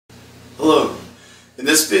Hello. In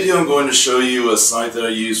this video I'm going to show you a site that I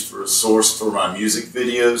use for a source for my music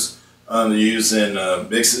videos. I'm using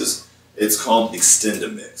mixes. It's called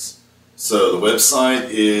Xtendamix. So the website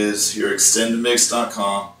is here,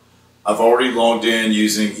 Xtendamix.com. I've already logged in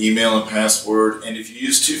using email and password, and if you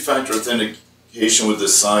use two-factor authentication with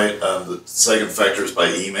this site, the second factor is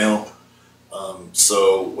by email.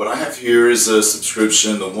 So what I have here is a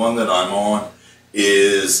subscription. The one that I'm on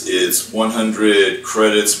it's 100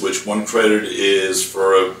 credits, which one credit is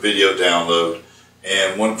for a video download,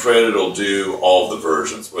 and one credit will do all the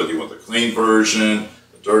versions, whether you want the clean version,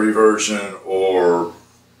 the dirty version, or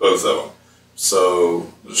both of them.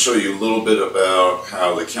 So I'll show you a little bit about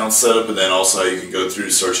how the account's set up, and then also how you can go through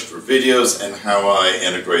searching for videos and how I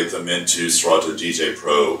integrate them into Serato DJ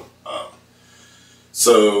Pro.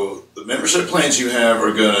 So the membership plans you have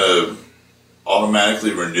are going to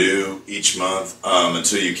automatically renew each month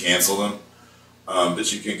until you cancel them.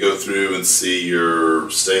 But you can go through and see your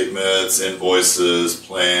statements, invoices,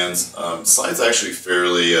 plans. The site's actually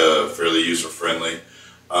fairly user-friendly.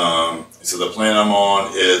 So the plan I'm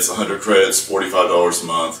on, it's 100 credits, $45 a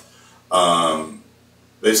month.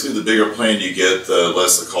 Basically, the bigger plan you get, the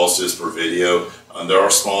less the cost is per video. There are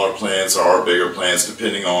smaller plans, there are bigger plans,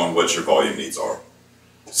 depending on what your volume needs are.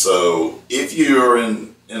 So if you're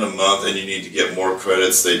in a month and you need to get more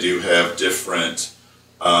credits, they do have different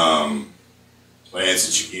plans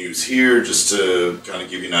that you can use here, just to kind of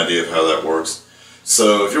give you an idea of how that works.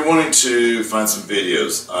 So if you're wanting to find some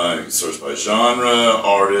videos, you can search by genre,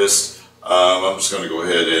 artist. I'm just going to go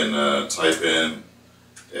ahead and type in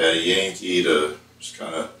Daddy Yankee to just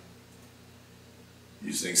kind of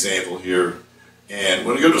use an example here. And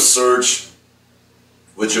when you go to search,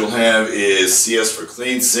 what you'll have is CS for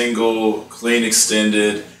clean single, clean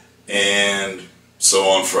extended, and so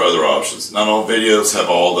on for other options. Not all videos have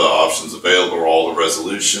all the options available or all the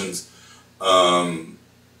resolutions.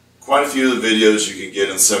 Quite a few of the videos you can get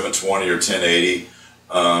in 720 or 1080.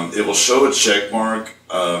 It will show a check mark.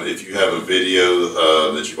 If you have a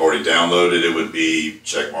video that you've already downloaded, it would be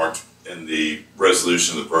check marked in the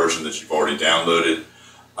resolution of the version that you've already downloaded.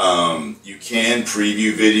 You can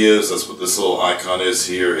preview videos. That's what this little icon is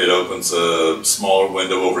here. It opens a smaller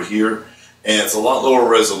window over here, and it's a lot lower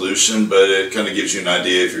resolution, but it kind of gives you an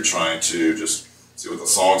idea if you're trying to just see what the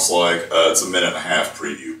song's like. It's a 1.5-minute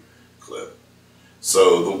preview clip.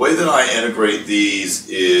 So the way that I integrate these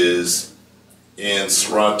is in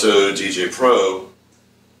Serato DJ Pro.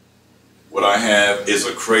 What I have is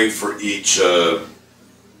a crate for each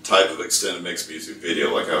type of Xtendamix music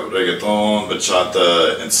video, like a reggaeton,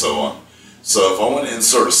 bachata, and so on. So if I want to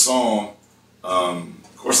insert a song,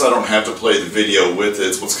 of course I don't have to play the video with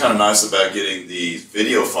it. What's kind of nice about getting these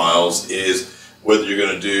video files is whether you're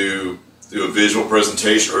going to do a visual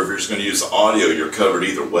presentation or if you're just going to use the audio, you're covered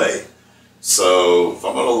either way. So if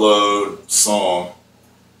I'm going to load song,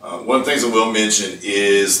 one of the things I will mention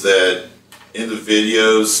is that in the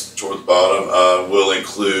videos toward the bottom, we'll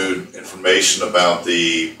include information about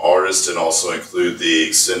the artist and also include the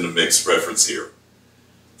Xtendamix reference here.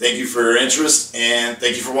 Thank you for your interest, and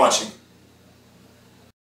thank you for watching.